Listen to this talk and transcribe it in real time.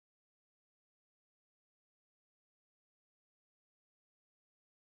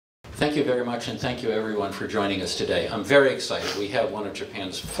Thank you very much, and thank you everyone for joining us today. I'm very excited. We have one of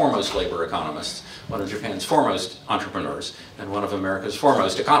Japan's foremost labor economists, one of Japan's foremost entrepreneurs, and one of America's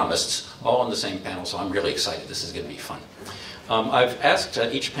foremost economists, all on the same panel, so I'm really excited. This is going to be fun. I've asked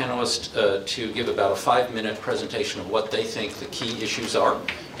each panelist to give about a 5-minute presentation of what they think the key issues are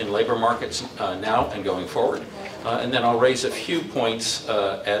in labor markets now and going forward. And then I'll raise a few points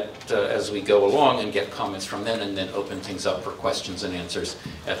as we go along and get comments from them, and then open things up for questions and answers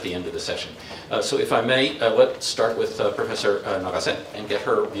at the end of the session. So if I may, let's start with Professor Nagase and get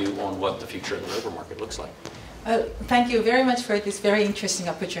her view on what the future of the labor market looks like. Thank you very much for this very interesting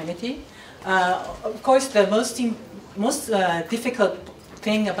opportunity. Of course, the most difficult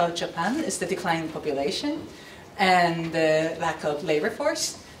thing about Japan is the declining population and the lack of labor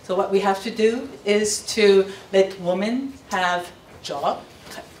force. So what we have to do is to let women have job,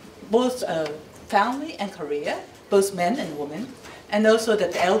 both family and career, both men and women, and also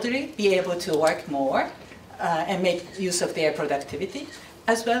that the elderly be able to work more and make use of their productivity,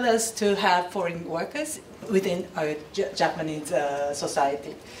 as well as to have foreign workers within our Japanese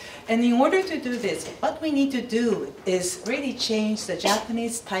society. And in order to do this, what we need to do is really change the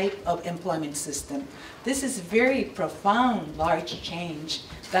Japanese type of employment system. This is very profound, large change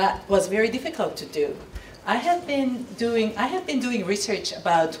that was very difficult to do. I have been doing research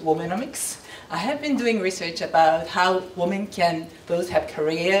about womenomics. I have been doing research about how women can both have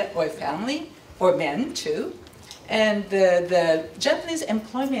career or family, or men too. And the Japanese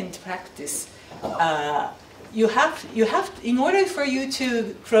employment practice, in order for you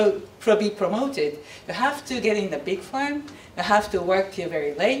to be promoted, you have to get in the big firm, you have to work till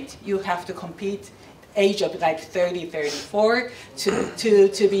very late, you have to compete age of like 30, 34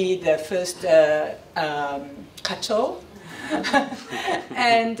 to be the first kacho.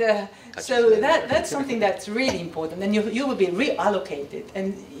 And so that's something that's really important. And you will be reallocated.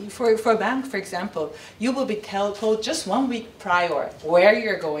 And for a bank, for example, you will be told just 1 week prior where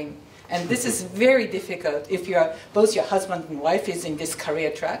you're going. And this is very difficult if both your husband and wife is in this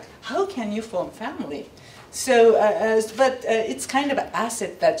career track. How can you form family? So, but it's kind of an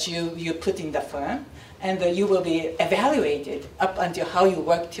asset that you put in the firm, and you will be evaluated up until how you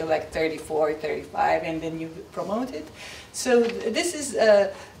work till like 34, 35, and then you promoted. So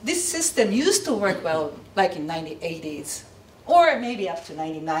this system used to work well like in 1980s. Or maybe up to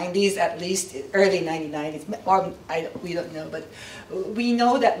 1990s, at least early 1990s, or we don't know, but we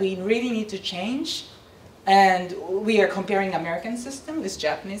know that we really need to change, and we are comparing American system with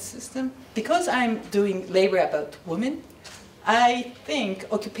Japanese system. Because I'm doing labor about women, I think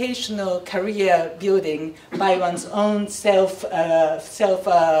occupational career building by one's own self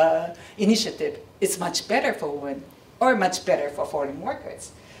initiative is much better for women, or much better for foreign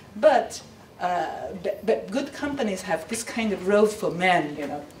workers. But good companies have this kind of road for men,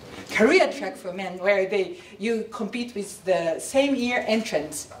 career track for men, where you compete with the same year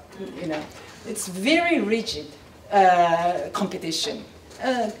entrants. It's very rigid competition,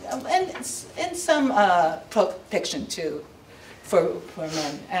 and some protection too for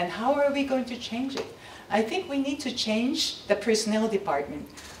men. And how are we going to change it? I think we need to change the personnel department.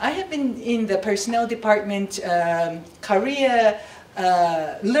 I have been in the personnel department career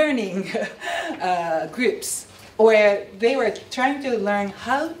learning groups where they were trying to learn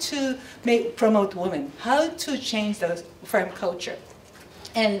how to promote women, how to change the firm culture.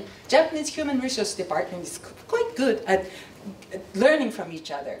 And Japanese human resource department is quite good at learning from each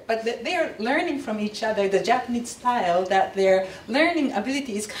other, but they are learning from each other the Japanese style, that their learning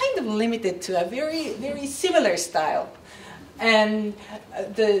ability is kind of limited to a very, very similar style. And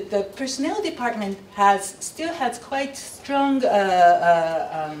the personnel department still has quite strong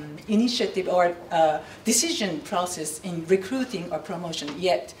initiative or decision process in recruiting or promotion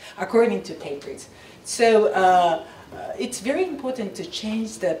yet, according to papers. So it's very important to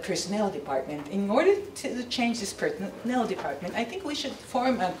change the personnel department. In order to change this personnel department, I think we should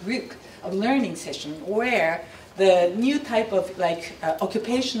form a group of learning session where the new type of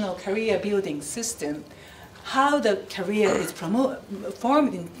occupational career building system, how the career is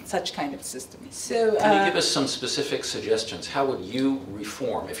formed in such kind of system. So, can you give us some specific suggestions? How would you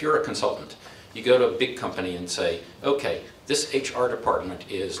reform? If you're a consultant, you go to a big company and say, okay, this HR department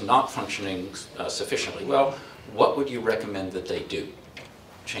is not functioning sufficiently well. What would you recommend that they do?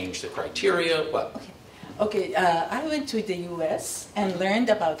 Change the criteria? What? Okay. I went to the U.S. and learned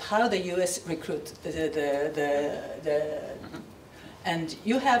about how the U.S. recruit and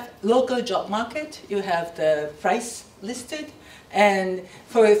you have local job market, you have the price listed, and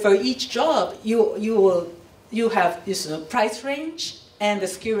for each job you have this price range and the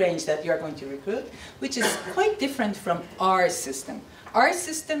skill range that you are going to recruit, which is quite different from our system. our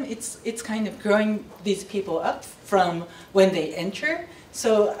system, it's kind of growing these people up from when they enter.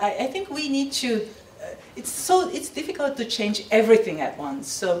 So I think we need to, it's difficult to change everything at once.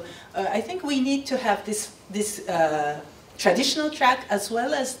 So I think we need to have this traditional track as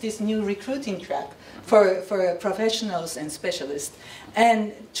well as this new recruiting track for professionals and specialists,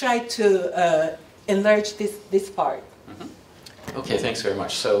 and try to enlarge this part. Okay, thanks very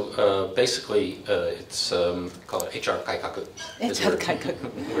much. So basically, it's called HR kaikaku. HR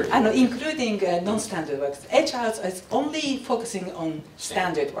kaikaku. Including non-standard workers. HR is only focusing on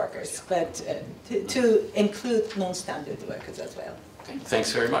standard workers, but to include non-standard workers as well. Okay,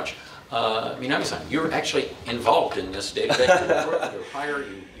 thanks very much. Minami-san, you're actually involved in this day-to-day. You're higher,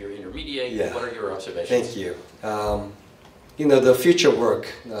 you're intermediate. Yeah. What are your observations? Thank you. You know, the future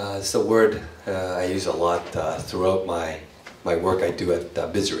work is a word I use a lot throughout my work I do at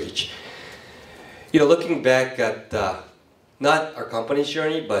Bizreach. You know, looking back at not our company's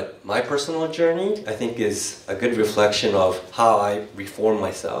journey, but my personal journey, I think is a good reflection of how I reformed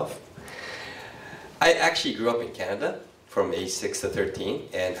myself. I actually grew up in Canada from age 6 to 13,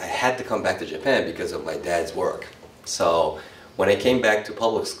 and I had to come back to Japan because of my dad's work. So when I came back to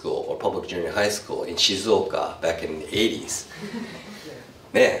public school or public junior high school in Shizuoka back in the 80s,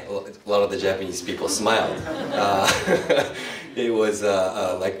 man, a lot of the Japanese people smiled. It was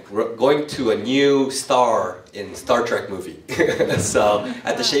like going to a new star in Star Trek movie. So I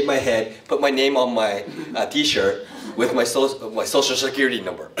had to shave my head, put my name on my t-shirt with my social security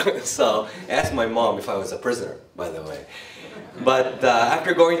number. So I asked my mom if I was a prisoner, by the way. But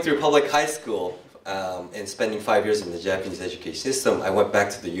after going through public high school and spending 5 years in the Japanese education system, I went back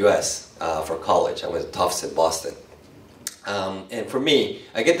to the US for college. I went to Tufts in Boston. And for me,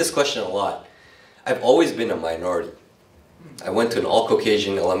 I get this question a lot. I've always been a minority. I went to an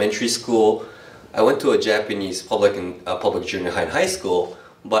all-Caucasian elementary school. I went to a Japanese public junior high and high school,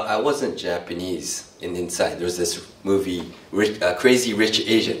 but I wasn't Japanese inside. There's this movie, Crazy Rich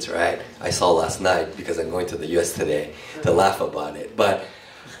Asians, right? I saw last night because I'm going to the US today to laugh about it. But,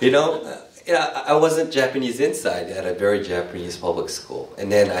 you know, I wasn't Japanese inside at a very Japanese public school.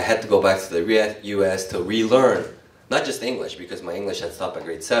 And then I had to go back to the US to relearn, not just English, because my English had stopped at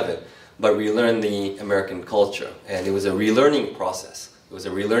grade 7, but relearn the American culture. And it was a relearning process. It was a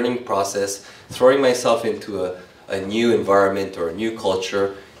relearning process, throwing myself into a new environment or a new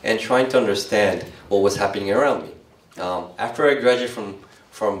culture and trying to understand what was happening around me. After I graduated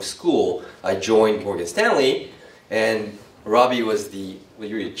from school, I joined Morgan Stanley, and Robbie was were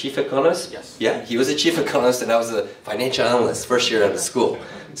you a chief economist? Yes. Yeah, he was a chief economist, and I was a financial analyst first year out of school.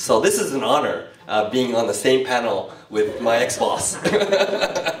 So this is an honor, being on the same panel with my ex-boss.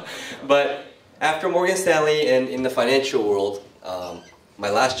 But after Morgan Stanley and in the financial world, my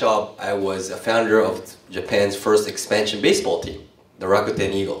last job, I was a founder of Japan's first expansion baseball team, the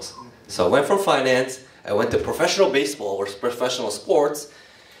Rakuten Eagles. So I went from finance, I went to professional baseball or professional sports,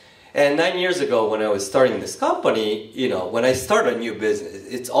 and 9 years ago when I was starting this company, you know, when I start a new business,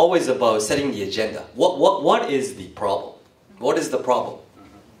 it's always about setting the agenda. What is the problem? What is the problem?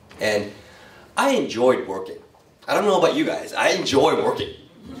 And I enjoyed working. I don't know about you guys, I enjoy working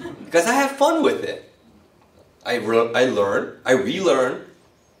because I have fun with it. I learn, I relearn,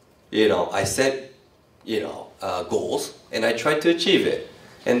 you know, I set, you know, goals, and I try to achieve it.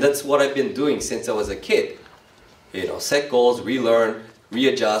 And that's what I've been doing since I was a kid. You know, set goals, relearn,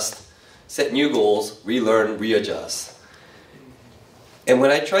 readjust, set new goals, relearn, readjust. And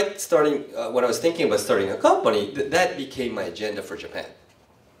when I tried starting, when I was thinking about starting a company, that became my agenda for Japan.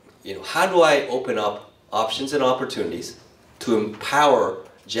 You know, how do I open up options and opportunities to empower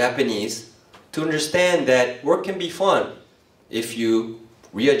Japanese to understand that work can be fun if you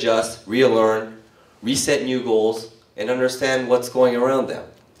readjust, relearn, reset new goals, and understand what's going around them.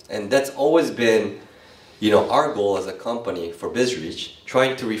 And that's always been, you know, our goal as a company for Bizreach,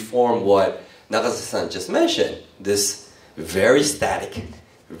 trying to reform what Nagase-san just mentioned, this very static,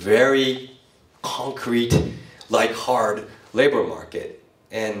 very concrete, like hard labor market,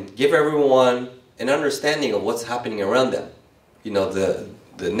 and give everyone an understanding of what's happening around them. You know, the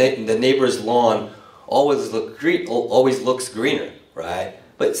neighbor's lawn always looks greener, right?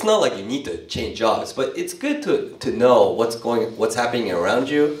 But it's not like you need to change jobs. But it's good to know what's happening around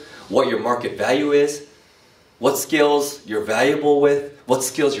you, what your market value is, what skills you're valuable with, what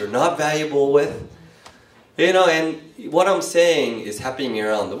skills you're not valuable with. You know, and what I'm saying is happening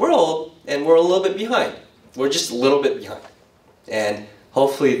around the world, and we're a little bit behind. We're just a little bit behind. And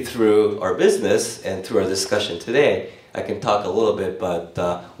hopefully through our business and through our discussion today, I can talk a little bit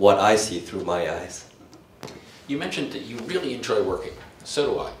about what I see through my eyes. You mentioned that you really enjoy working. So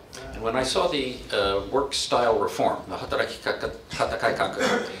do I. And when I saw the work style reform, the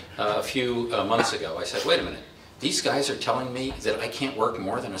Hatarakaikaku, a few months ago, I said, wait a minute, these guys are telling me that I can't work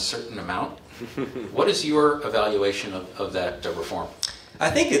more than a certain amount? What is your evaluation of that reform?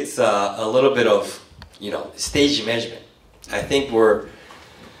 I think it's a little bit of, stage management. I think we're,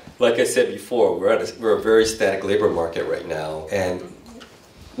 like I said before, we're a very static labor market right now, and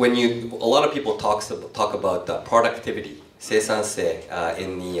when a lot of people talk about productivity, seisansei,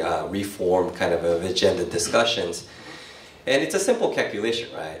 in the reform kind of agenda discussions, and it's a simple calculation,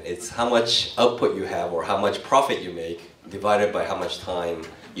 right? It's how much output you have or how much profit you make divided by how much time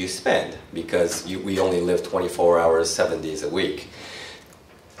you spend, because we only live 24 hours, 7 days a week.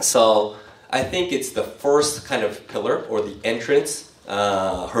 So I think it's the first kind of pillar or the entrance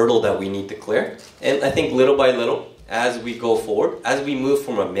hurdle that we need to clear. And I think little by little, as we go forward, as we move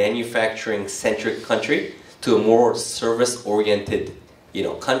from a manufacturing-centric country to a more service-oriented,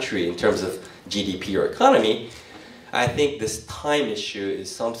 country in terms of GDP or economy, I think this time issue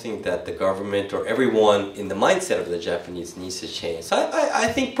is something that the government or everyone in the mindset of the Japanese needs to change. So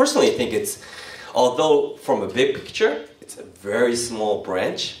I personally think it's, although from a big picture, it's a very small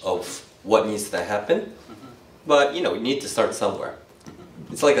branch of what needs to happen, but we need to start somewhere.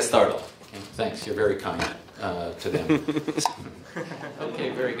 It's like a startup. Okay, thanks, you're very kind to them.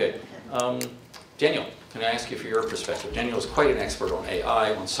 Okay, very good. Daniel, can I ask you for your perspective? Daniel is quite an expert on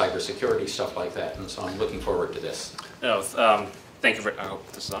AI, on cybersecurity, stuff like that, and so I'm looking forward to this. No, thank you I hope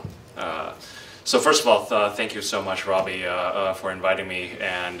this is on. So first of all, thank you so much, Robbie, for inviting me,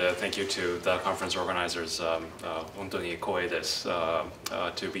 and thank you to the conference organizers. Hontoni koi desu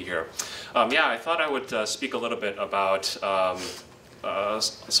to be here. Yeah, I thought I would speak a little bit about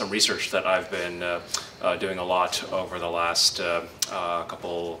some research that I've been doing a lot over the last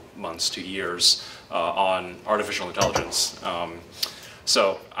couple months to years on artificial intelligence.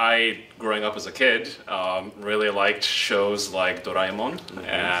 So I, growing up as a kid, really liked shows like Doraemon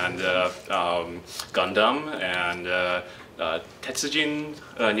and Gundam and Tetsujin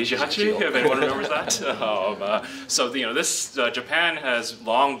 28, if anyone remembers that. So this Japan has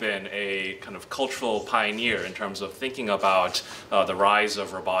long been a kind of cultural pioneer in terms of thinking about the rise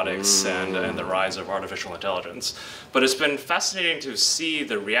of robotics and the rise of artificial intelligence. But it's been fascinating to see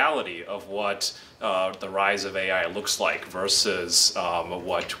the reality of what the rise of AI looks like versus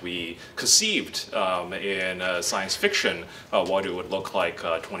what we conceived in science fiction, what it would look like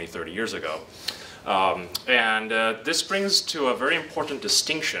 20, 30 years ago. And this brings to a very important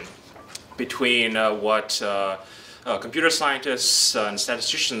distinction between what computer scientists and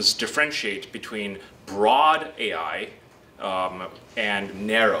statisticians differentiate between broad AI and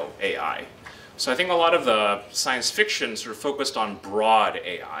narrow AI. So I think a lot of the science fiction sort of focused on broad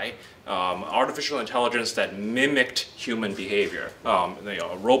AI, artificial intelligence that mimicked human behavior,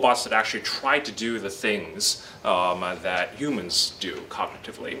 robots that actually tried to do the things that humans do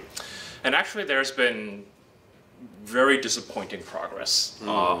cognitively. And actually there's been very disappointing progress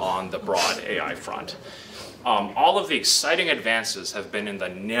on the broad AI front. All of the exciting advances have been in the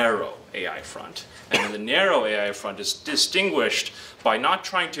narrow AI front. And in the narrow AI front is distinguished by not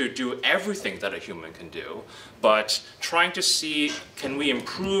trying to do everything that a human can do, but trying to see, can we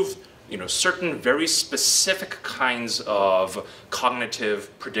improve certain very specific kinds of cognitive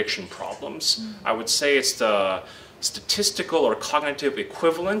prediction problems. I would say it's the statistical or cognitive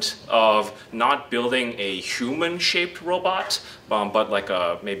equivalent of not building a human-shaped robot, but like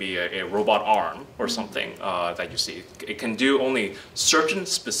maybe a robot arm or something that you see. It can do only certain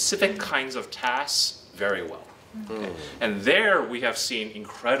specific kinds of tasks very well. Okay. And there we have seen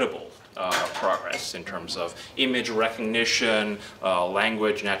incredible progress in terms of image recognition,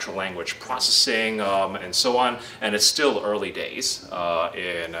 natural language processing, and so on. And it's still early days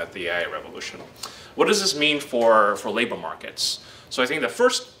in the AI revolution. What does this mean for labor markets? So I think the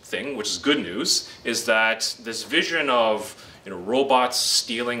first thing, which is good news, is that this vision of robots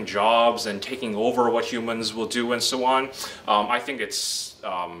stealing jobs and taking over what humans will do and so on, I think it's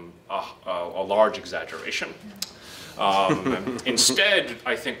a large exaggeration. Instead,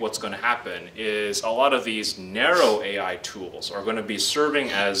 I think what's going to happen is a lot of these narrow AI tools are going to be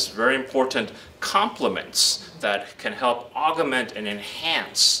serving as very important complements that can help augment and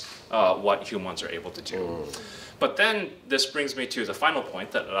enhance what humans are able to do. But then this brings me to the final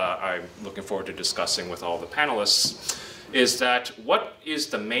point that I'm looking forward to discussing with all the panelists, is that what is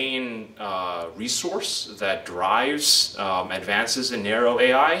the main resource that drives advances in narrow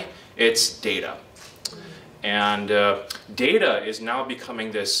AI? It's data. And data is now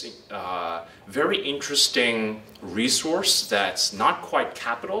becoming this very interesting resource that's not quite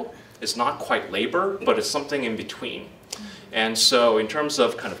capital, it's not quite labor, but it's something in between. And so in terms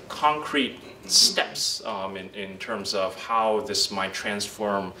of kind of concrete steps in terms of how this might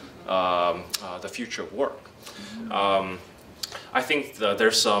transform the future of work, I think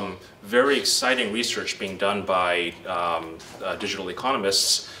there's some very exciting research being done by digital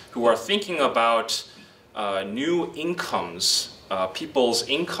economists who are thinking about new incomes, people's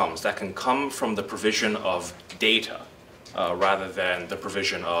incomes that can come from the provision of data rather than the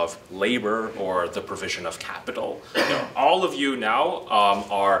provision of labor or the provision of capital. You know, all of you now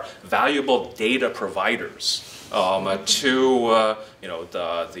are valuable data providers to you know,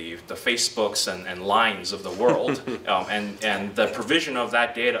 the Facebooks and Lines of the world, and the provision of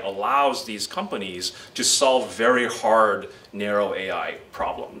that data allows these companies to solve very hard, narrow AI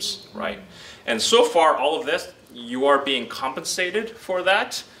problems, right? And so far, all of this, you are being compensated for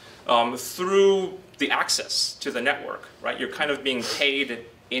that through the access to the network, right? You're kind of being paid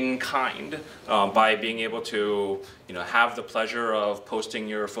in kind by being able to, you know, have the pleasure of posting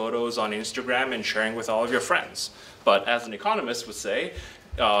your photos on Instagram and sharing with all of your friends. But as an economist would say,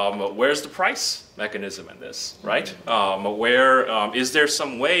 where's the price mechanism in this, right? Where is there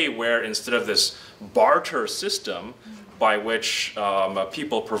some way where instead of this barter system by which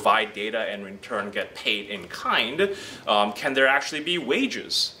people provide data and in turn get paid in kind, can there actually be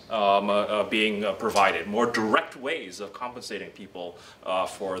wages being provided, more direct ways of compensating people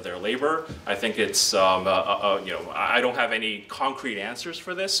for their labor? I think it's, you know, I don't have any concrete answers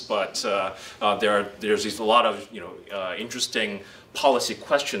for this, but there's a lot of, you know, interesting policy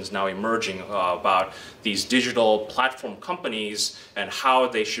questions now emerging about these digital platform companies and how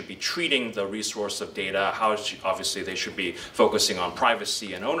they should be treating the resource of data, how obviously they should be focusing on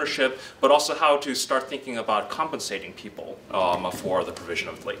privacy and ownership, but also how to start thinking about compensating people for the provision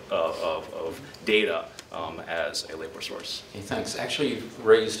of data as a labor source. Okay, thanks. Actually, you've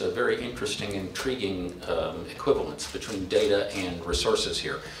raised a very interesting, intriguing equivalence between data and resources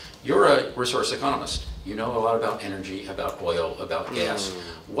here. You're a resource economist. You know a lot about energy, about oil, about gas.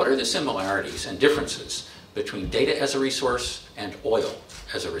 What are the similarities and differences between data as a resource and oil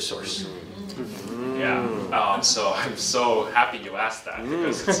as a resource? Yeah, so I'm so happy you asked that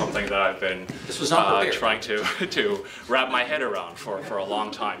because it's something that I've been trying to wrap my head around for a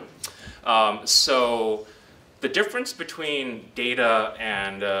long time. So the difference between data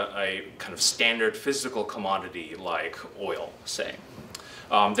and a kind of standard physical commodity like oil, say,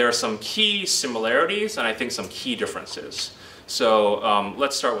 there are some key similarities and I think some key differences. So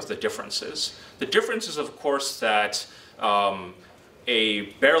let's start with the differences. The difference is, of course, that a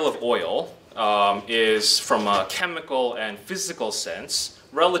barrel of oil is, from a chemical and physical sense,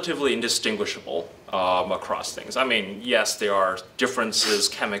 relatively indistinguishable across things. I mean, yes, there are differences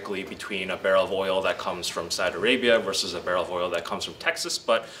chemically between a barrel of oil that comes from Saudi Arabia versus a barrel of oil that comes from Texas,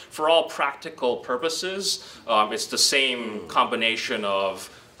 but for all practical purposes, it's the same combination of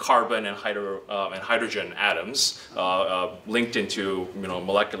carbon and hydrogen atoms linked into, you know,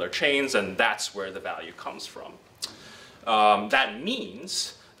 molecular chains, and that's where the value comes from. That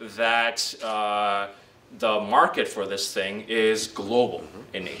means that the market for this thing is global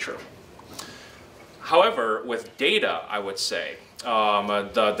in nature. However, with data, I would say,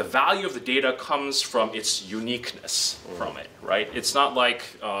 the value of the data comes from its uniqueness from it, right? It's not like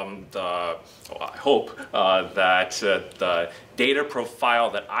I hope that the data profile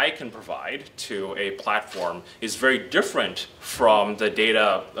that I can provide to a platform is very different from the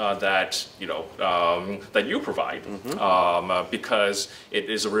data that, you know, that you provide, because it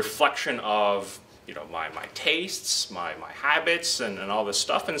is a reflection of, you know, my tastes, my habits, and all this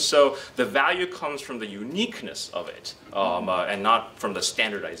stuff. And so the value comes from the uniqueness of it, and not from the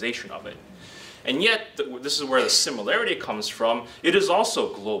standardization of it. And yet, this is where the similarity comes from. It is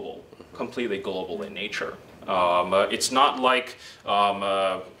also global, completely global in nature. It's not like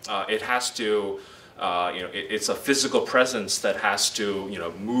it has to, you know, it's a physical presence that has to, you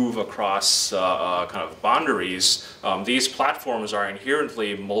know, move across kind of boundaries. These platforms are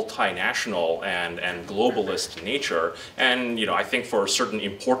inherently multinational and globalist in nature. And, you know, I think for certain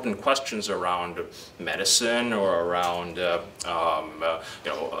important questions around medicine or around, you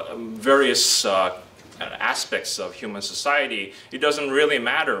know, various aspects of human society, it doesn't really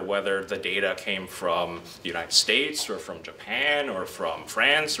matter whether the data came from the United States or from Japan or from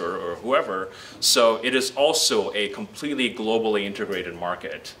France or whoever. So it is also a completely globally integrated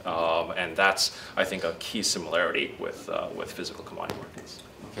market, and that's, I think, a key similarity with physical commodity markets.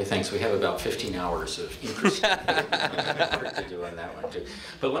 Okay, thanks. We have about 15 hours of interesting work to do on that one too.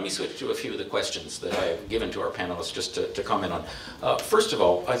 But let me switch to a few of the questions that I have given to our panelists just to comment on. First of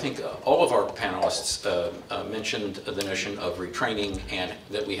all, I think all of our panelists mentioned the notion of retraining and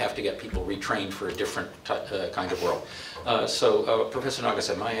that we have to get people retrained for a different kind of world. Professor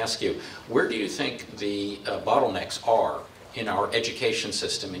Nagase, may I ask you, where do you think the bottlenecks are in our education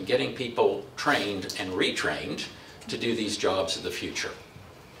system in getting people trained and retrained to do these jobs of the future?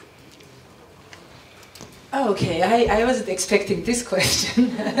 Okay, I wasn't expecting this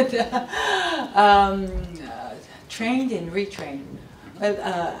question. Trained and retrained.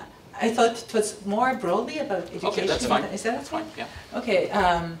 Well, I thought it was more broadly about education. Okay, that's fine. Is that that's fine? Yeah. Okay.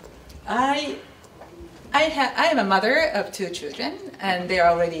 I am a mother of 2 children, and they are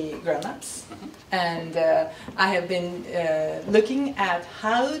already grown-ups. And I have been looking at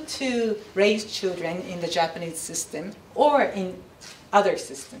how to raise children in the Japanese system or in other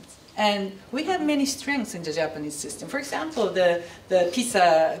systems. And we have many strengths in the Japanese system. For example, the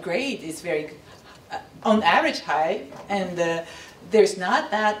PISA grade is very, on average, high, and there's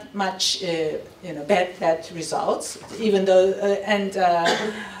not that much, bad results, even though,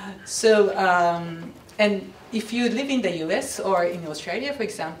 and if you live in the US or in Australia, for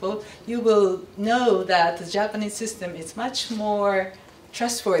example, you will know that the Japanese system is much more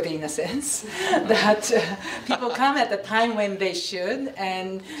trustworthy in a sense, that people come at the time when they should,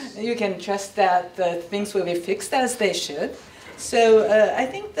 and you can trust that things will be fixed as they should. So I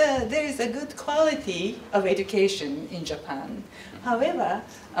think there is a good quality of education in Japan. However,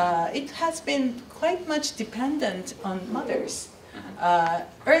 it has been quite much dependent on mothers.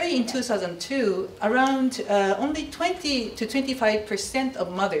 Early in 2002, around only 20 to 25%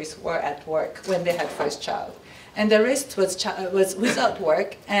 of mothers were at work when they had first child. And the rest was without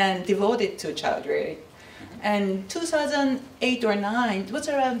work and devoted to child rearing. And 2008 or 9, it was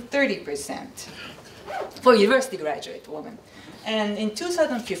around 30% for university graduate women. And in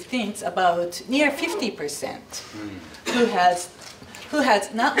 2015, it's about near 50% who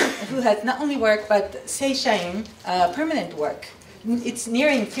has not only work but seishain, permanent work. It's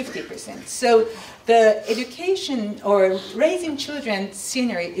nearing 50%. So the education or raising children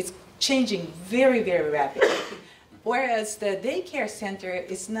scenery is changing very, very rapidly. Whereas the daycare center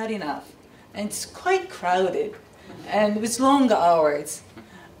is not enough. And it's quite crowded and with long hours.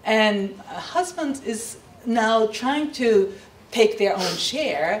 And husband is now trying to take their own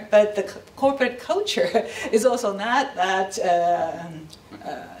share, but the corporate culture is also not that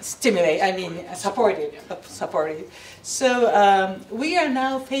supportive. So we are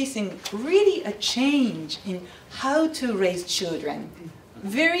now facing really a change in how to raise children.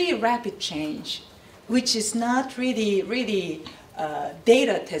 Very rapid change, which is not really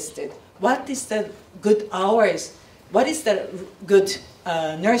data tested. What is the good hours? What is the good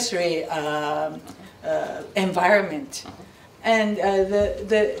nursery environment? And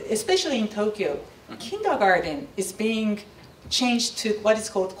especially in Tokyo, kindergarten is being changed to what is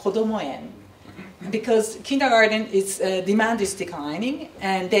called kodomo-en, because kindergarten demand is declining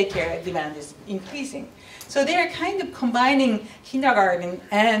and daycare demand is increasing. So they are kind of combining kindergarten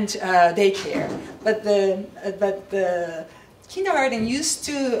and daycare. But the kindergarten used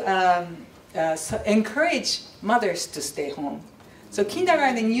to encourage mothers to stay home. So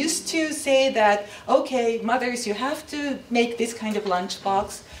kindergarten used to say that, okay, mothers, you have to make this kind of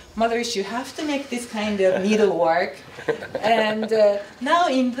lunchbox. Mothers, you have to make this kind of needlework. And now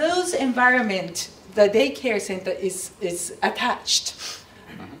in those environments, the daycare center is attached.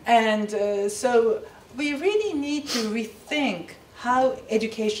 And so we really need to rethink how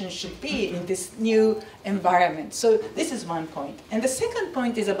education should be in this new environment. So this is one point. And the second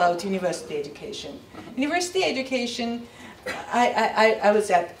point is about university education. University education, I was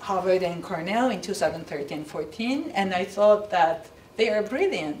at Harvard and Cornell in 2013-14, and I thought that they are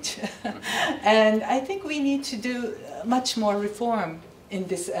brilliant. And I think we need to do much more reform in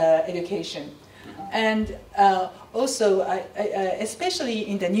this education. And also, especially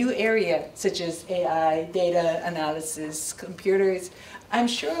in the new area, such as AI, data analysis, computers, I'm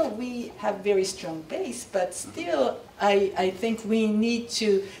sure we have very strong base, but still, I think we need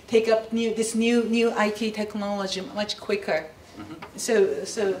to take up this new IT technology much quicker. So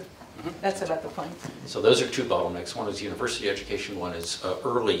that's about the point. So those are two bottlenecks. One is university education, one is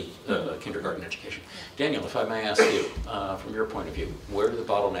early kindergarten education. Daniel, if I may ask you, from your point of view, where are the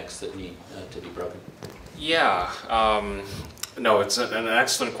bottlenecks that need to be broken? Yeah, no, it's an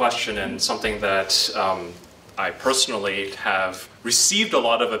excellent question and something that I personally have received a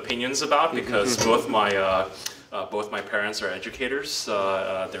lot of opinions about because both my parents are educators,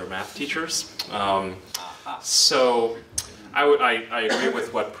 they're math teachers. So I agree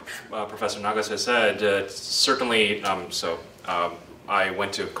with what Professor Nagase said. Certainly, I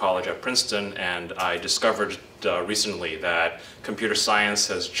went to college at Princeton, and I discovered recently that computer science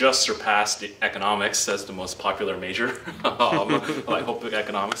has just surpassed economics as the most popular major. I hope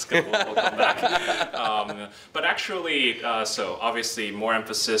economics will come back. But actually, so obviously more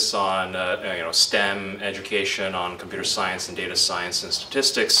emphasis on STEM education, on computer science and data science and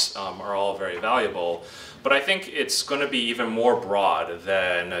statistics are all very valuable. But I think it's going to be even more broad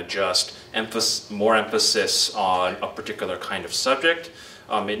than just more emphasis on a particular kind of subject.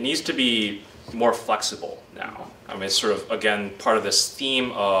 It needs to be more flexible now. I mean, it's sort of, again, part of this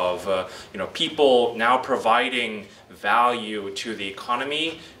theme of people now providing value to the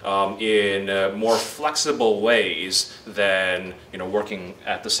economy in more flexible ways than working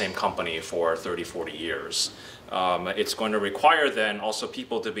at the same company for 30, 40 years. It's going to require then also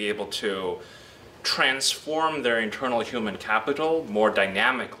people to be able to transform their internal human capital more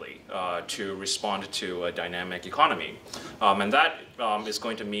dynamically to respond to a dynamic economy. And that is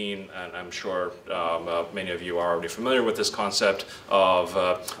going to mean, and I'm sure many of you are already familiar with this concept of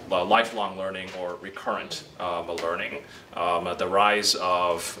lifelong learning or recurrent learning. The rise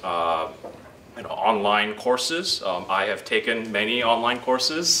of online courses. I have taken many online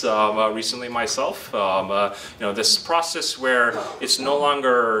courses recently myself. This process where it's no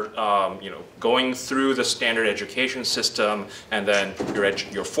longer going through the standard education system and then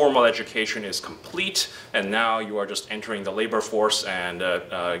your formal education is complete and now you are just entering the labor force and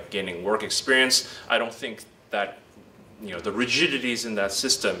gaining work experience. I don't think that the rigidities in that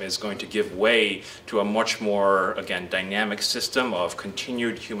system is going to give way to a much more, again, dynamic system of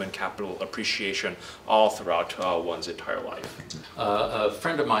continued human capital appreciation all throughout one's entire life. A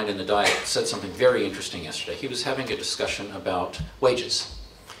friend of mine in the Diet said something very interesting yesterday. He was having a discussion about wages.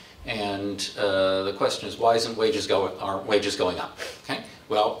 And the question is, why aren't wages going up? Okay?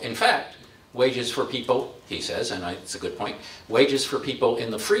 Well, in fact, wages for people, he says, and it's a good point, wages for people in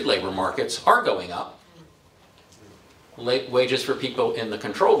the free labor markets are going up. Wages for people in the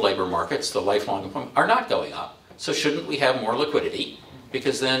controlled labor markets, the lifelong employment, are not going up. So shouldn't we have more liquidity?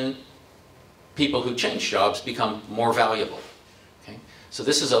 Because then people who change jobs become more valuable. Okay? So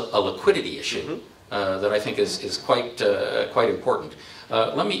this is a liquidity issue that I think is quite important.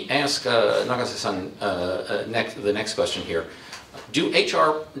 Let me ask Nagase-san the next question here. Do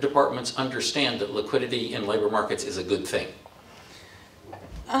HR departments understand that liquidity in labor markets is a good thing?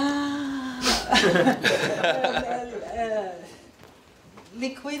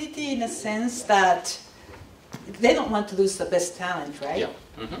 Liquidity in a sense that they don't want to lose the best talent, right? Yeah.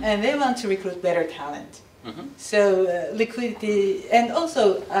 And they want to recruit better talent. So liquidity, and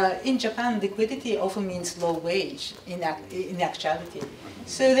also in Japan, liquidity often means low wage in actuality.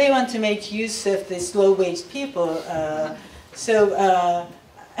 So they want to make use of these low wage people.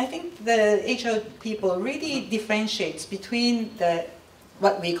 I think the HR people really differentiates between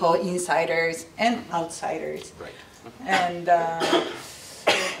what we call insiders and outsiders. Right. And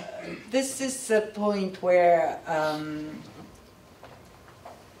this is a point where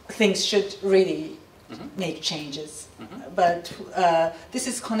things should really make changes. But this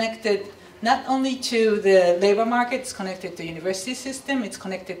is connected not only to the labor market, it's connected to university system, it's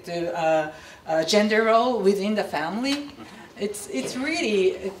connected to gender role within the family. It's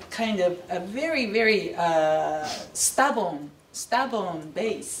really a kind of a very, very stubborn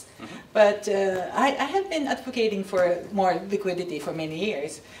base. But I have been advocating for more liquidity for many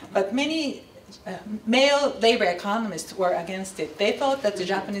years. But many male labor economists were against it. They thought that the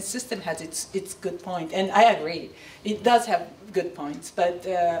Japanese system has its good point, and I agree. It does have good points, but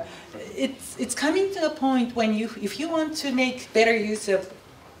it's coming to a point when if you want to make better use of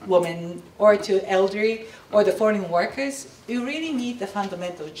women or to elderly or the foreign workers, you really need the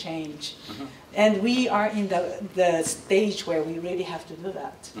fundamental change. And we are in the stage where we really have to do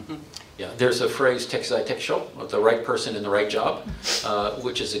that. Yeah, there's a phrase, tekizai tekisho, the right person in the right job,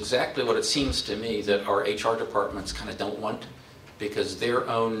 which is exactly what it seems to me that our HR departments kind of don't want, because their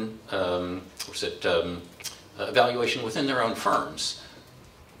own evaluation within their own firms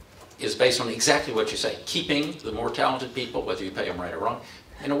is based on exactly what you say, keeping the more talented people, whether you pay them right or wrong.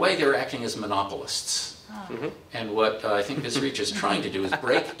 In a way, they're acting as monopolists. And what I think Bizreach is trying to do is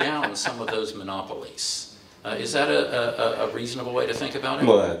break down some of those monopolies. Is that a reasonable way to think about it?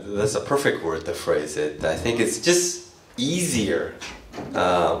 Well, that's a perfect word to phrase it. I think it's just easier.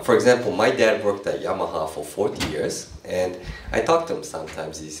 For example, my dad worked at Yamaha for 40 years, and I talk to him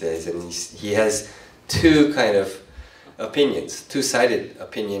sometimes these days, and he has two kind of opinions, two-sided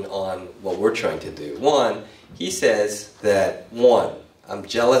opinion on what we're trying to do. One, he says that, I'm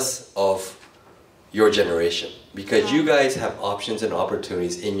jealous of your generation because you guys have options and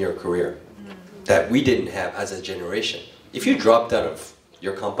opportunities in your career that we didn't have as a generation. If you dropped out of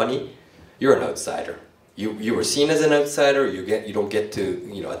your company, you're an outsider. You were seen as an outsider. You don't get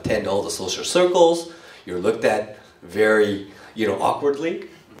to attend all the social circles. You're looked at very awkwardly.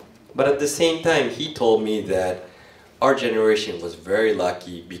 But at the same time, he told me that our generation was very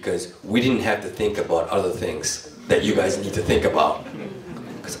lucky because we didn't have to think about other things that you guys need to think about.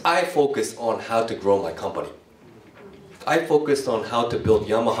 Because I focused on how to grow my company. I focused on how to build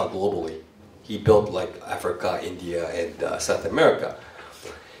Yamaha globally. He built like Africa, India, and South America.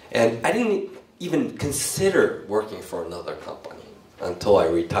 And I didn't even consider working for another company until I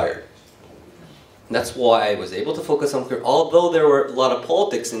retired. And that's why I was able to focus on career, although there were a lot of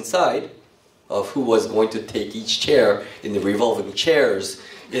politics inside of who was going to take each chair in the revolving chairs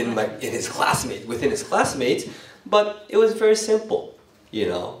within his classmates, but it was very simple,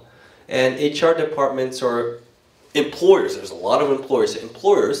 And HR departments or employers, there's a lot of employers,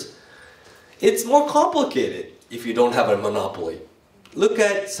 it's more complicated if you don't have a monopoly. Look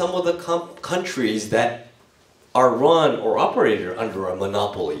at some of the countries that are run or operated under a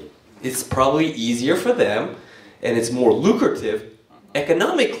monopoly. It's probably easier for them, and it's more lucrative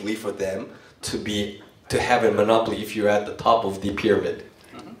economically for them to have a monopoly if you're at the top of the pyramid.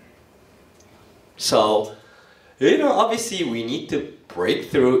 So, obviously we need to break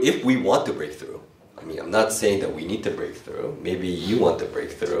through if we want to break through. I mean, I'm not saying that we need to break through. Maybe you want to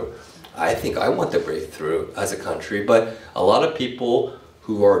break through. I think I want to break through as a country, but a lot of people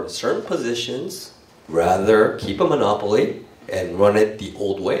who are in certain positions rather keep a monopoly and run it the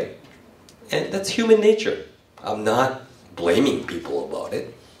old way. And that's human nature. I'm not blaming people about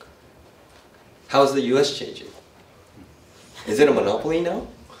it. How's the US changing? Is it a monopoly now?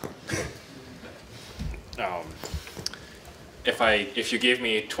 If you gave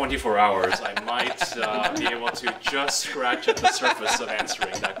me 24 hours, I might be able to just scratch at the surface of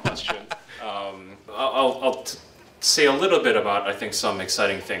answering that question. I'll say a little bit about, I think, some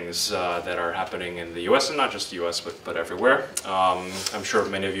exciting things that are happening in the US, and not just the US, but everywhere. I'm sure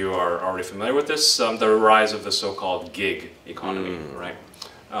many of you are already familiar with this, the rise of the so-called gig economy, right?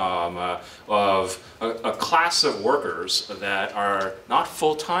 Of a class of workers that are not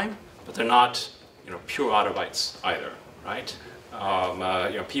full-time, but they're not pure autobites either, right?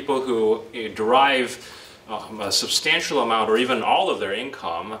 People who derive a substantial amount or even all of their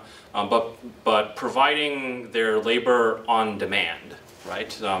income, but providing their labor on demand,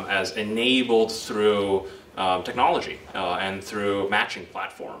 right? As enabled through technology and through matching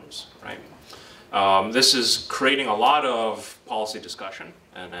platforms, right? This is creating a lot of policy discussion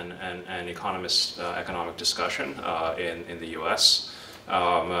and economic discussion in the U.S.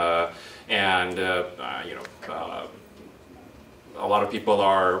 A lot of people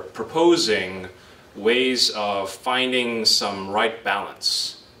are proposing ways of finding some right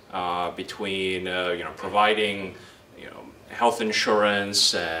balance between providing health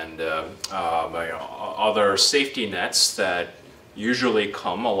insurance and other safety nets that usually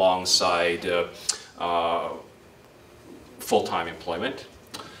come alongside full-time employment,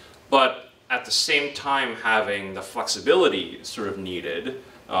 but at the same time having the flexibility sort of needed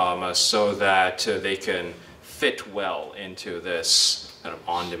so that they can fit well into this kind of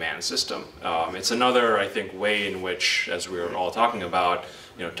on-demand system. It's another, I think, way in which, as we were all talking about,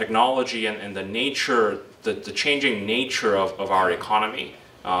 technology and the nature, the changing nature of our economy,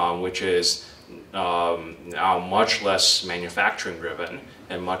 which is now much less manufacturing driven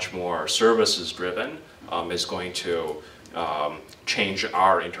and much more services driven, is going to change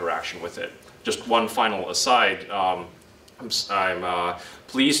our interaction with it. Just one final aside, I'm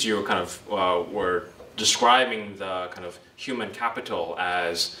pleased you kind of were describing the kind of human capital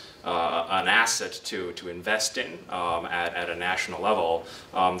as an asset to invest in at a national level.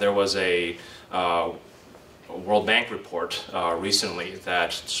 There was a World Bank report recently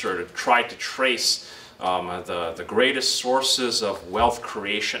that sort of tried to trace the greatest sources of wealth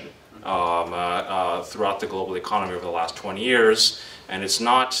creation throughout the global economy over the last 20 years, and it's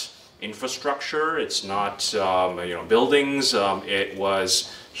not infrastructure, it's not buildings, it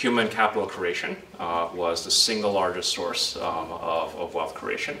was human capital creation was the single largest source of wealth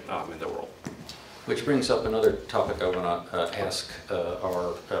creation in the world. Which brings up another topic I want to ask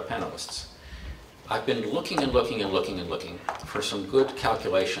our panelists. I've been looking for some good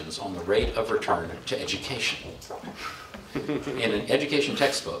calculations on the rate of return to education. In an education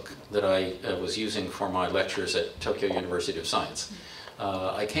textbook that I was using for my lectures at Tokyo University of Science,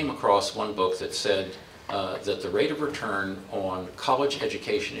 I came across one book that said that the rate of return on college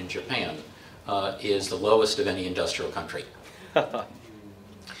education in Japan is the lowest of any industrial country.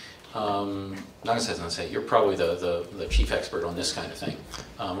 Nagase-sensei, you're probably the chief expert on this kind of thing.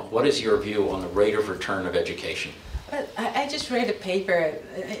 What is your view on the rate of return of education? But I just read a paper.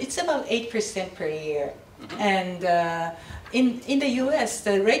 It's about 8% per year, and in the U.S.,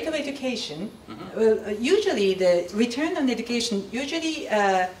 the rate of education, usually the return on education usually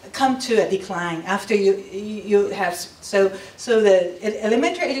come to a decline after you have so the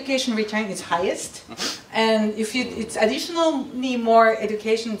elementary education return is highest, and if it's additionally more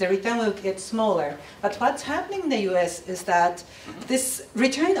education, the return will get smaller. But what's happening in the U.S. is that this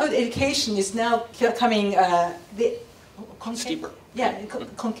return on education is now coming steeper. Yeah,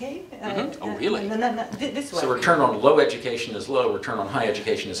 concave. Oh, really? No, this way. So return on low education is low, return on high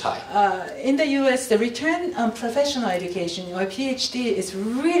education is high. In the U.S., the return on professional education, or PhD, is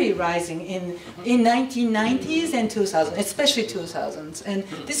really rising in 1990s and 2000s, especially 2000s. And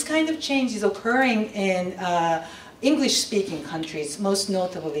this kind of change is occurring in English-speaking countries, most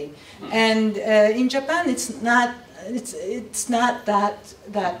notably. And in Japan, it's not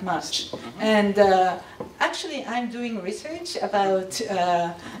that much. And actually, I'm doing research about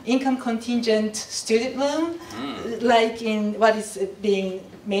income contingent student loan, like in what is being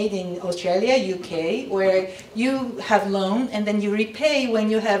made in Australia, UK, where you have loan and then you repay when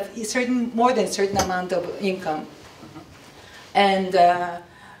you have more than a certain amount of income. And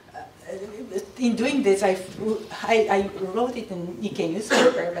in doing this, I wrote it in Nikkei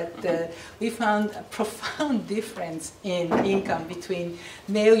newspaper, but we found a profound difference in income between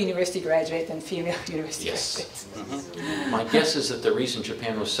male university graduate and female university graduates. My guess is that the reason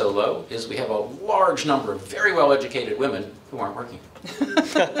Japan was so low is we have a large number of very well-educated women who aren't working.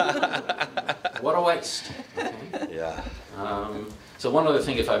 What a waste. Okay. Yeah. So one other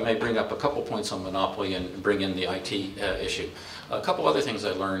thing, if I may bring up a couple points on monopoly and bring in the IT issue. A couple other things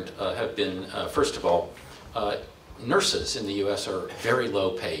I learned have been, first of all, nurses in the U.S. are very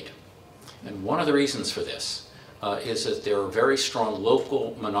low paid. And one of the reasons for this is that there are very strong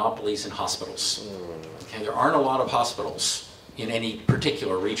local monopolies in hospitals. Okay, there aren't a lot of hospitals in any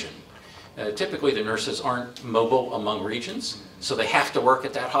particular region. Typically, the nurses aren't mobile among regions, so they have to work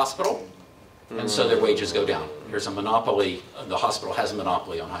at that hospital, and so their wages go down. There's a monopoly, the hospital has a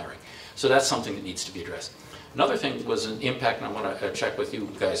monopoly on hiring. So that's something that needs to be addressed. Another thing was an impact, and I want to check with you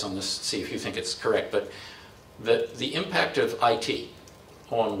guys on this, see if you think it's correct, but the impact of IT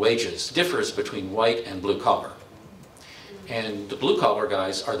on wages differs between white and blue collar. And the blue collar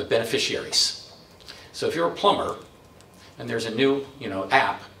guys are the beneficiaries. So if you're a plumber, and there's a new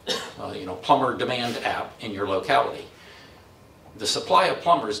app, plumber demand app in your locality, the supply of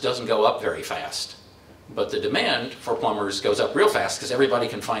plumbers doesn't go up very fast, but the demand for plumbers goes up real fast because everybody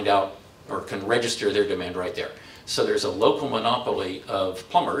can find out or can register their demand right there. So there's a local monopoly of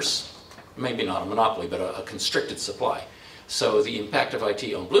plumbers, maybe not a monopoly, but a constricted supply. So the impact of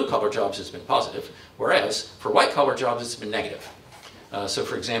IT on blue-collar jobs has been positive, whereas for white-collar jobs it's been negative. So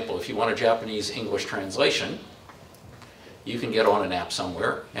for example, if you want a Japanese-English translation, you can get on an app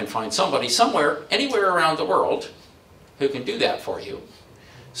somewhere and find somebody somewhere, anywhere around the world, who can do that for you.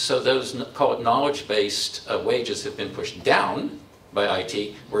 So those, call it knowledge-based wages have been pushed down by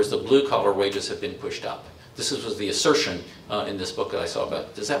IT, whereas the blue-collar wages have been pushed up. This was the assertion in this book that I saw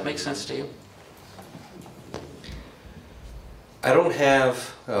about. Does that make sense to you? I don't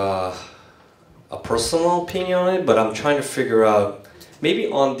have a personal opinion on it, but I'm trying to figure out, maybe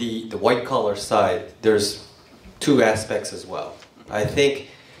on the white-collar side, there's two aspects as well. I think,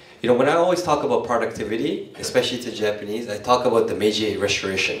 when I always talk about productivity, especially to Japanese, I talk about the Meiji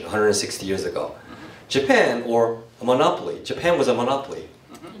Restoration 160 years ago. Japan, or a monopoly. Japan was a monopoly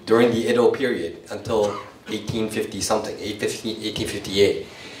during the Edo period until 1850-something, 1858.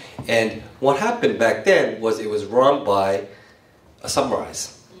 And what happened back then was it was run by a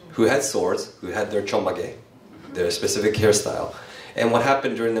samurais who had swords, who had their chonbage, their specific hairstyle. And what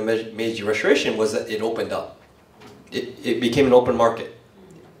happened during the Meiji Restoration was that it opened up. It became an open market.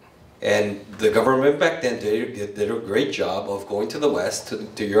 And the government back then did a great job of going to the West,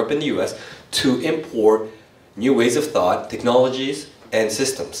 to Europe and the US, to import new ways of thought, technologies, and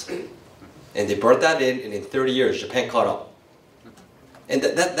systems. And they brought that in, and in 30 years, Japan caught up. And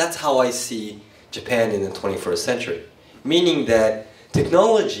that's how I see Japan in the 21st century. Meaning that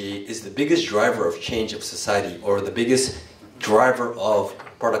technology is the biggest driver of change of society, or the biggest driver of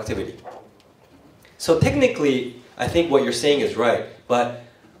productivity. So technically, I think what you're saying is right, but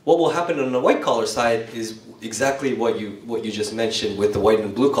what will happen on the white-collar side is exactly what you just mentioned with the white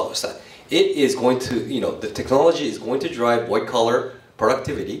and blue-collar side. It is going to, the technology is going to drive white-collar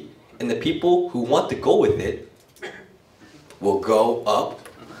productivity, and the people who want to go with it will go up.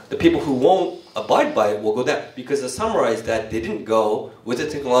 The people who won't abide by it will go down, because the samurais that didn't go with the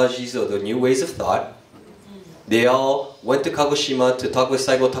technologies or the new ways of thought, They all went to Kagoshima to talk with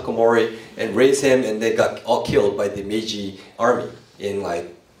Saigo Takamori and raise him, and they got all killed by the Meiji army in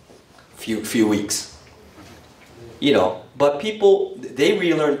like few weeks. You know, but people, they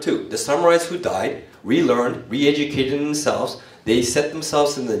relearned too. The samurais who died relearned, re-educated themselves. They set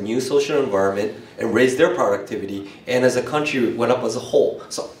themselves in the new social environment and raised their productivity, and as a country went up as a whole.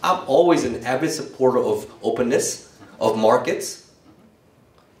 So I'm always an avid supporter of openness, of markets,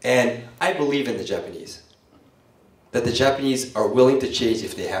 and I believe in the Japanese. That the Japanese are willing to change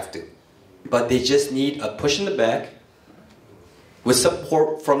if they have to. But they just need a push in the back with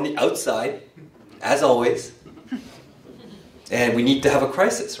support from the outside, as always. And we need to have a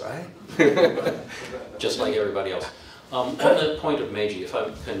crisis, right? Just like everybody else. On the point of Meiji, if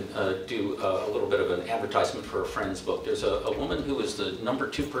I can do a little bit of an advertisement for a friend's book, there's a woman who was the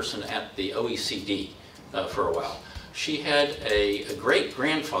 #2 person at the OECD for a while. She had a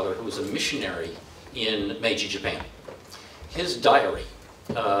great-grandfather who was a missionary in Meiji, Japan. His diary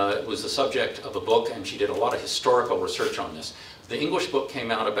was the subject of a book, and she did a lot of historical research on this. The English book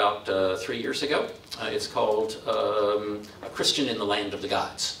came out about 3 years ago. It's called A Christian in the Land of the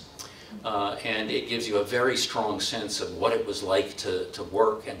Gods. And it gives you a very strong sense of what it was like to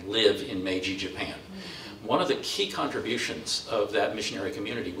work and live in Meiji, Japan. One of the key contributions of that missionary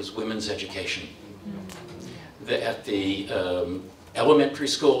community was women's education. At the elementary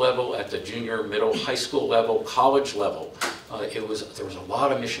school level, at the junior, middle, high school level, college level, there was a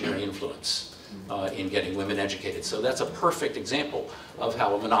lot of missionary influence in getting women educated. So that's a perfect example of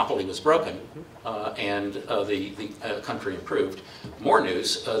how a monopoly was broken and the country improved. More news,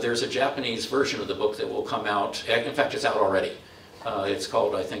 there's a Japanese version of the book that will come out. In fact, it's out already. It's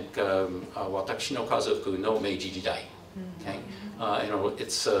called, I think, Watashi no Kazoku no Meiji Jidai. Okay?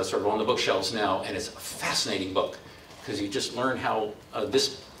 It's sort of on the bookshelves now, and it's a fascinating book because you just learn how this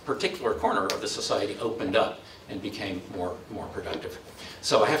particular corner of the society opened up and became more productive.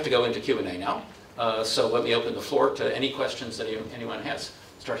 So I have to go into Q&A now. So let me open the floor to any questions that anyone has.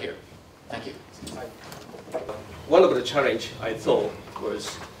 Start here. Thank you. One of the challenge I thought was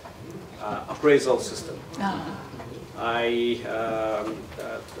appraisal system. I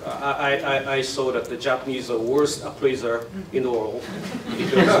saw that the Japanese are worst appraiser in the world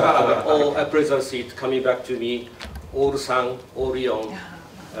because all appraisal seat coming back to me, all sang, all young,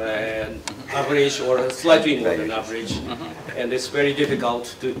 and average or slightly more than average, and it's very difficult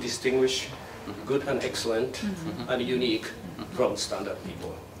to distinguish good and excellent and unique from standard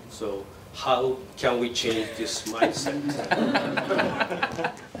people. So how can we change this mindset?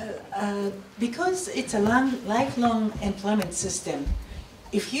 Because it's a lifelong employment system,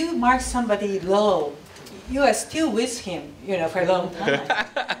 if you mark somebody low, you are still with him, for a long time.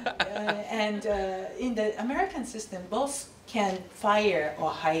 And in the American system, both can fire or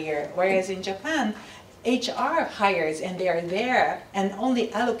hire, whereas in Japan, HR hires and they are there and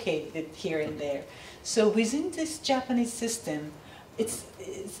only allocated here and there. So within this Japanese system,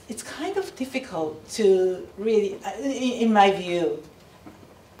 it's kind of difficult to really, in my view,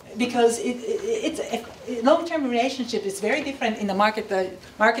 because it's a long-term relationship is very different in a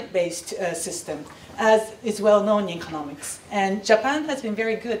market-based system, as is well known in economics. And Japan has been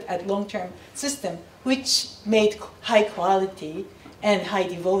very good at long-term system, which made high quality and high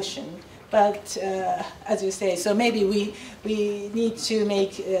devotion. But as you say, so maybe we need to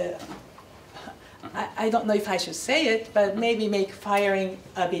make, I don't know if I should say it, but maybe make firing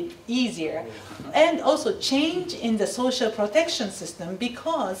a bit easier. And also change in the social protection system,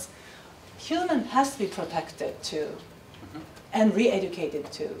 because human has to be protected too and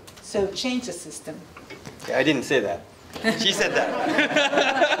re-educated too. So change the system. Okay, I didn't say that. She said that.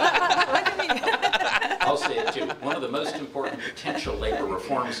 What do you mean? I'll say it too. One of the most important potential labor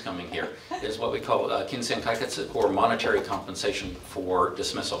reforms coming here is what we call kinsen kaiketsu, or monetary compensation for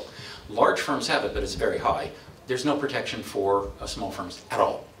dismissal. Large firms have it, but it's very high. There's no protection for small firms at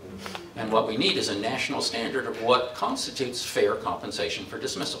all. And what we need is a national standard of what constitutes fair compensation for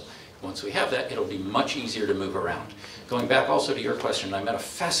dismissal. Once we have that, it'll be much easier to move around. Going back also to your question, I met a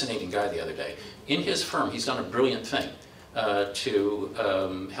fascinating guy the other day. In his firm, he's done a brilliant thing to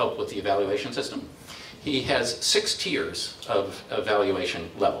help with the evaluation system. He has 6 tiers of evaluation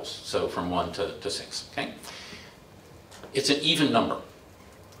levels, so from 1 to 6, okay? It's an even number.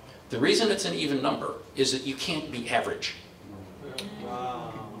 The reason it's an even number is that you can't be average.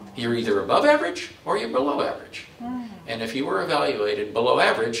 You're either above average or you're below average. And if you were evaluated below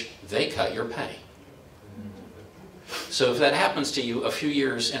average, they cut your pay. So if that happens to you a few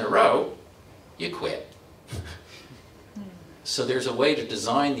years in a row, you quit. So there's a way to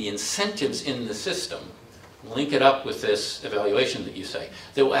design the incentives in the system link it up with this evaluation that you say,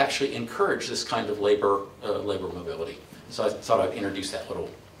 that will actually encourage this kind of labor mobility. So I thought I'd introduce that little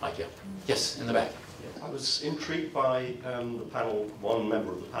idea. Yes, in the back. I was intrigued by the panel, one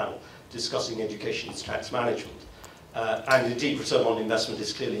member of the panel, discussing education as tax management. And indeed, return on investment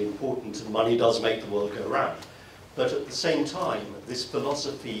is clearly important, and money does make the world go round. But at the same time, this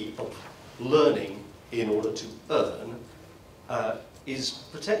philosophy of learning in order to earn is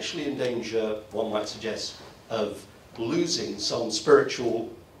potentially in danger, one might suggest, of losing some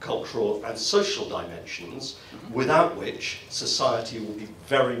spiritual, cultural and social dimensions, without which society will be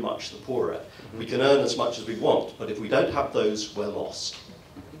very much the poorer. We can earn as much as we want, but if we don't have those, we're lost.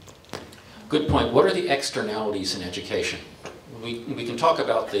 Good point. What are the externalities in education? We can talk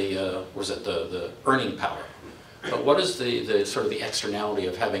about the earning power, but what is the sort of the externality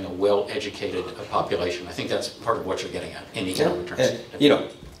of having a well-educated population? I think that's part of what you're getting at in economic terms. You know,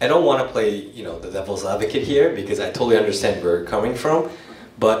 I don't want to play, you know, the devil's advocate here, because I totally understand where you're coming from,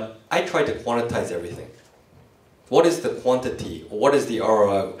 but I try to quantize everything. What is the quantity, or what is the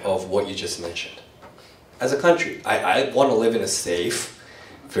ROI of what you just mentioned? As a country, I want to live in a safe,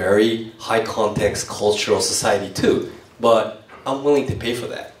 very high context cultural society too, but I'm willing to pay for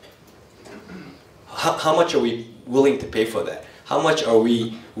that. How much are we willing to pay for that? How much are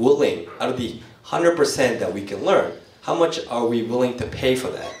we willing, out of the 100% that we can learn, how much are we willing to pay for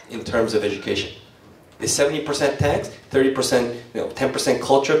that in terms of education? Is 70% tax, 30%, you know, 10%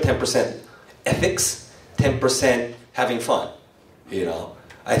 culture, 10% ethics, 10% having fun? You know,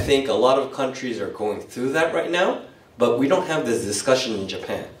 I think a lot of countries are going through that right now, but we don't have this discussion in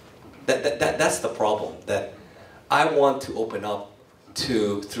Japan. That's the problem that I want to open up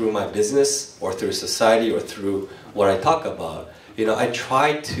to through my business or through society or through what I talk about. You know, I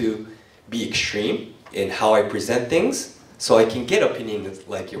try to be extreme in how I present things so I can get opinions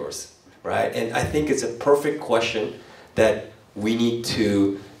like yours, right? And I think it's a perfect question that we need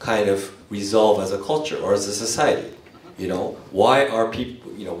to kind of resolve as a culture or as a society. You know, why are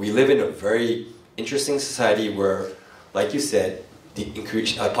people, you know, we live in a very interesting society where, like you said, the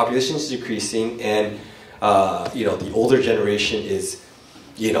population is decreasing, and you know, the older generation is,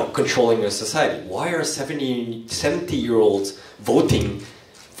 you know, controlling our society. Why are 70-year-olds voting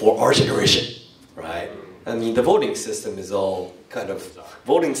for our generation, right? I mean, the voting system is kind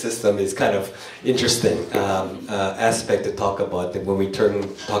of interesting aspect to talk about when we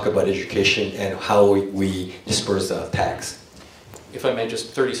talk about education and how we disperse tax. If I may,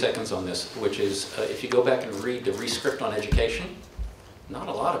 just 30 seconds on this, which is, if you go back and read the rescript on education, not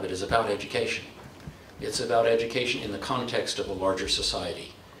a lot of it is about education. It's about education in the context of a larger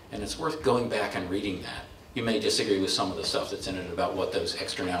society. And it's worth going back and reading that. You may disagree with some of the stuff that's in it about what those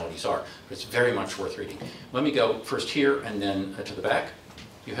externalities are, but it's very much worth reading. Let me go first here and then to the back.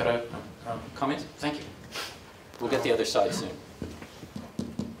 You had a comment? Thank you. We'll get the other side soon.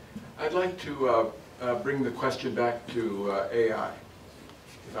 I'd like to bring the question back to AI,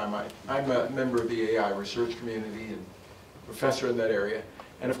 if I might. I'm a member of the AI research community and professor in that area.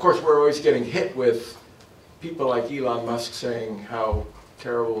 And of course, we're always getting hit with people like Elon Musk saying how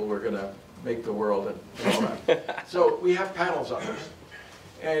terrible we're going to make the world and all that. So we have panels on this.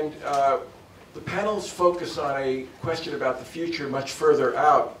 And the panels focus on a question about the future much further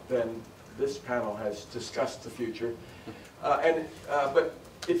out than this panel has discussed the future. But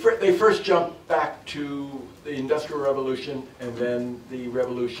they first jump back to the Industrial Revolution and then the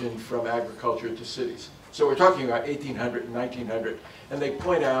revolution from agriculture to cities. So we're talking about 1800 and 1900. And they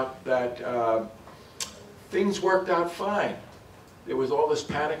point out that things worked out fine. There was all this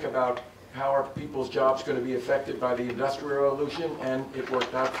panic about how are people's jobs going to be affected by the Industrial Revolution, and it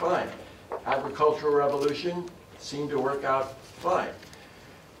worked out fine. Agricultural Revolution seemed to work out fine.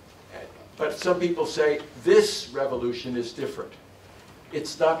 But some people say this revolution is different.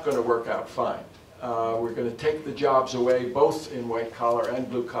 It's not going to work out fine. We're going to take the jobs away, both in white collar and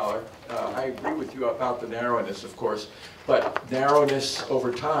blue collar. I agree with you about the narrowness, of course, but narrowness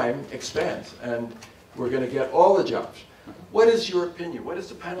over time expands, and we're going to get all the jobs. What is your opinion? What is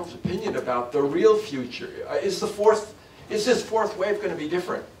the panel's opinion about the real future? Is this fourth wave going to be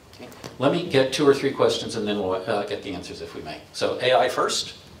different? Okay. Let me get 2 or 3 questions and then we'll get the answers if we may. So AI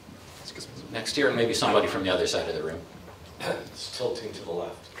first, next here, and maybe somebody from the other side of the room. It's tilting to the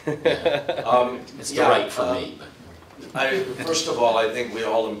left. Yeah. It's the right for me. First of all, I think we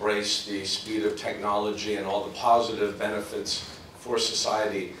all embrace the speed of technology and all the positive benefits for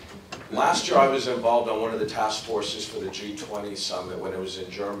society. Last year I was involved on one of the task forces for the G20 summit when it was in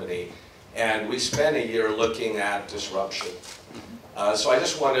Germany, and we spent a year looking at disruption. So I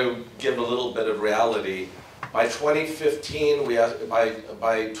just want to give a little bit of reality. By 2015,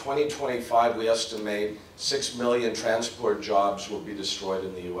 by 2025, we estimate 6 million transport jobs will be destroyed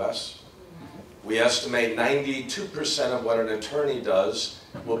in the US. We estimate 92% of what an attorney does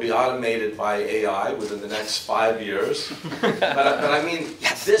will be automated by AI within the next 5 years. But I mean,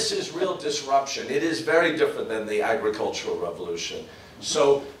 this is real disruption. It is very different than the agricultural revolution.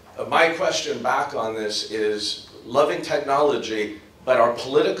 So my question back on this is, loving technology, but our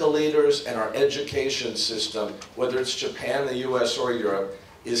political leaders and our education system, whether it's Japan, the US, or Europe,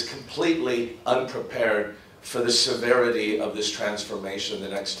 is completely unprepared for the severity of this transformation in the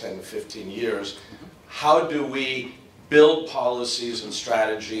next 10 to 15 years. How do we build policies and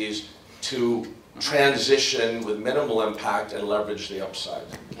strategies to transition with minimal impact and leverage the upside?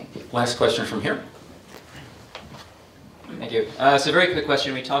 Last question from here. Thank you. So a very quick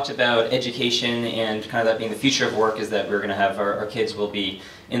question. We talked about education and kind of that being the future of work, is that we're going to have our kids will be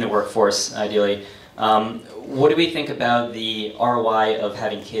in the workforce, ideally. What do we think about the ROI of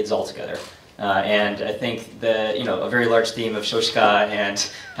having kids altogether? And I think a very large theme of Shoshika and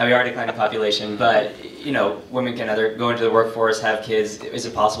how we are declining population, but women can either go into the workforce, have kids. Is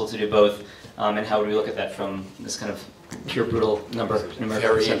it possible to do both? And how would we look at that from this kind of pure brutal number?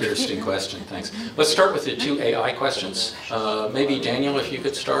 Very interesting question, thanks. Let's start with the two AI questions. Maybe Daniel, if you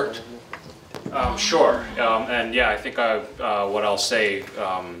could start. Sure, and yeah, I think what I'll say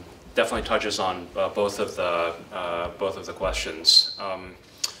definitely touches on both of the questions.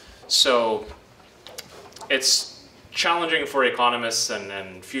 So it's challenging for economists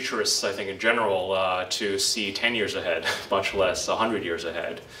and futurists, I think, in general, to see 10 years ahead, much less 100 years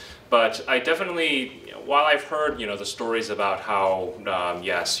ahead. But I definitely, while I've heard, the stories about how,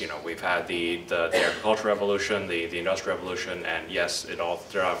 yes, we've had the agricultural revolution, the industrial revolution, and yes, it all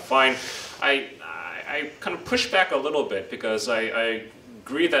turned out fine, I kind of push back a little bit, because I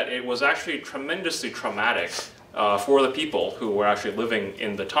agree that it was actually tremendously traumatic for the people who were actually living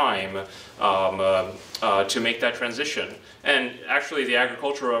in the time to make that transition. And actually, the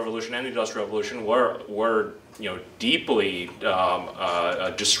agricultural revolution and the industrial revolution were deeply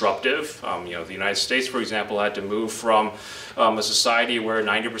disruptive. The United States, for example, had to move from a society where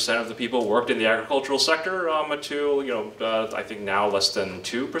 90% of the people worked in the agricultural sector to, I think now less than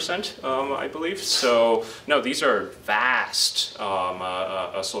 2%, I believe. So, no, these are vast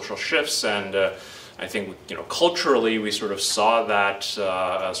social shifts, and I think, culturally, we sort of saw that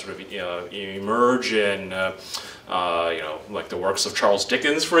emerge in, like the works of Charles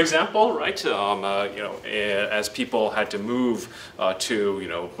Dickens, for example, right? As people had to move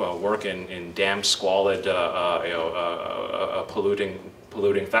to, work in damp, squalid,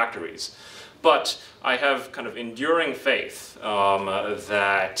 polluting factories. But I have kind of enduring faith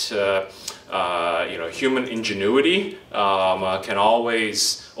that human ingenuity can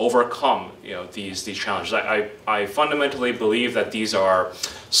always overcome these challenges. I fundamentally believe that these are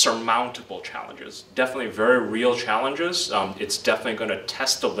surmountable challenges, definitely very real challenges. It's definitely going to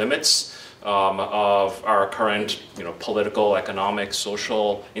test the limits of our current political, economic,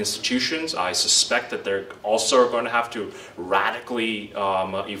 social institutions. I suspect that they're also going to have to radically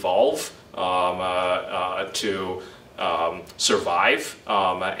evolve to survive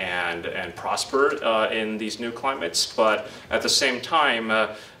and prosper in these new climates. But at the same time,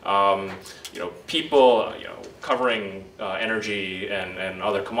 people covering energy and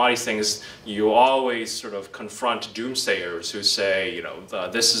other commodities things, you always sort of confront doomsayers who say,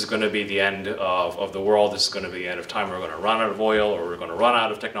 this is going to be the end of the world, this is going to be the end of time, we're going to run out of oil, or we're going to run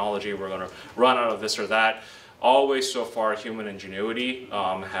out of technology, we're going to run out of this or that. Always so far, human ingenuity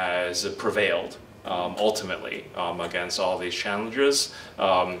has prevailed ultimately against all these challenges.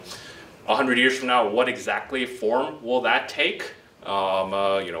 100 years from now, what exactly form will that take?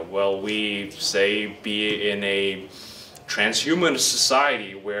 Will we say be in a transhuman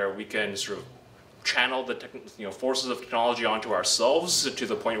society where we can sort of channel the forces of technology onto ourselves to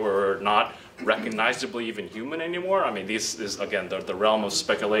the point where we're not recognizably even human anymore? I mean, this is, again, the realm of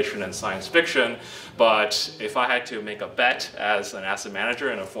speculation and science fiction, but if I had to make a bet as an asset manager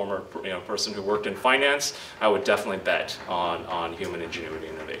and a former person who worked in finance, I would definitely bet on human ingenuity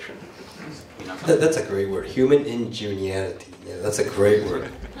and innovation. That's a great word, human ingenuity. Yeah, that's a great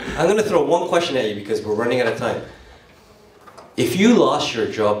word. I'm going to throw one question at you because we're running out of time. If you lost your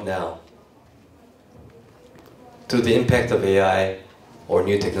job now to the impact of AI or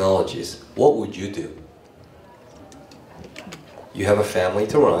new technologies, what would you do? You have a family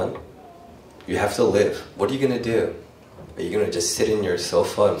to run. You have to live. What are you going to do? Are you going to just sit in your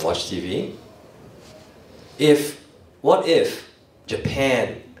sofa and watch TV? What if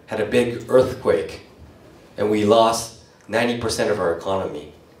Japan had a big earthquake and we lost 90% of our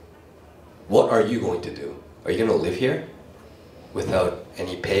economy? What are you going to do? are you going to live here without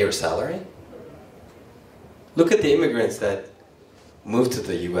any pay or salary? Look at the immigrants that moved to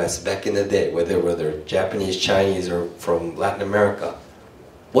the US back in the day, whether they're Japanese, Chinese, or from Latin America.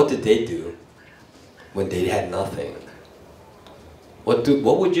 What did they do when they had nothing? What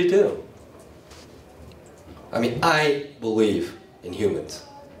would you do? I mean, I believe in humans,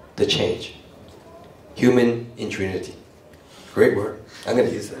 the change. Human ingenuity. Great word. I'm going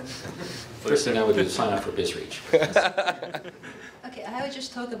to use that. First thing I would do is sign up for Bizreach. Okay, I would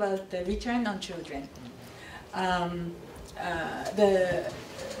just talk about the return on children.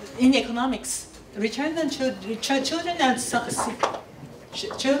 In economics, return on children are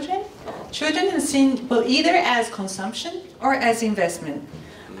seen either as consumption or as investment.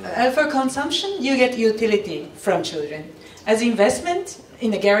 For consumption, you get utility from children. As investment,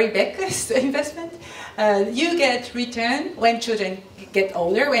 in the Gary Becker's investment, you get return when children get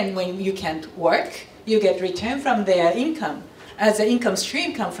older, when you can't work, you get return from their income. As an income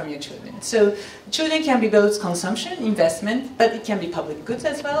stream come from your children. So children can be both consumption, investment, but it can be public goods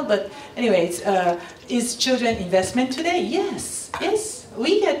as well. But anyways, is children investment today? Yes, yes.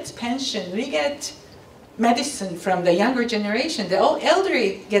 We get pension, we get medicine from the younger generation. The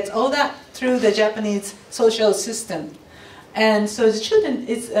elderly gets all that through the Japanese social system. And so the children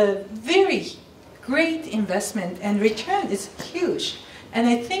is a very great investment and return is huge. And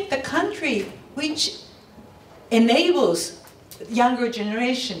I think the country which enables younger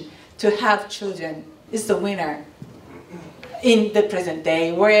generation to have children is the winner in the present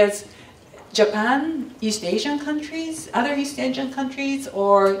day, whereas Japan, East Asian countries, other East Asian countries,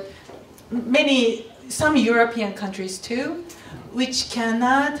 or some European countries too, which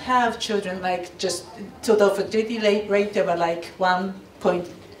cannot have children like just total fertility rate of like below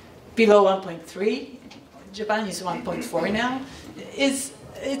 1.3. Japan is 1.4 now.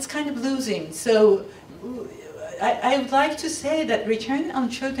 It's kind of losing. So I would like to say that return on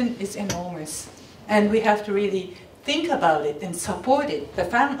children is enormous, and we have to really think about it and support it.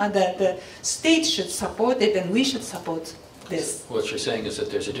 The state should support it, and we should support this. What you're saying is that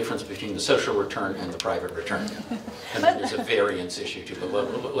there's a difference between the social return and the private return, and there's a variance issue too. But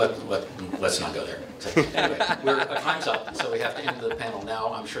let's not go there. So anyway, time's up, so we have to end the panel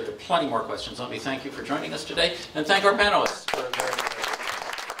now. I'm sure there are plenty more questions. Let me thank you for joining us today, and thank our panelists for a very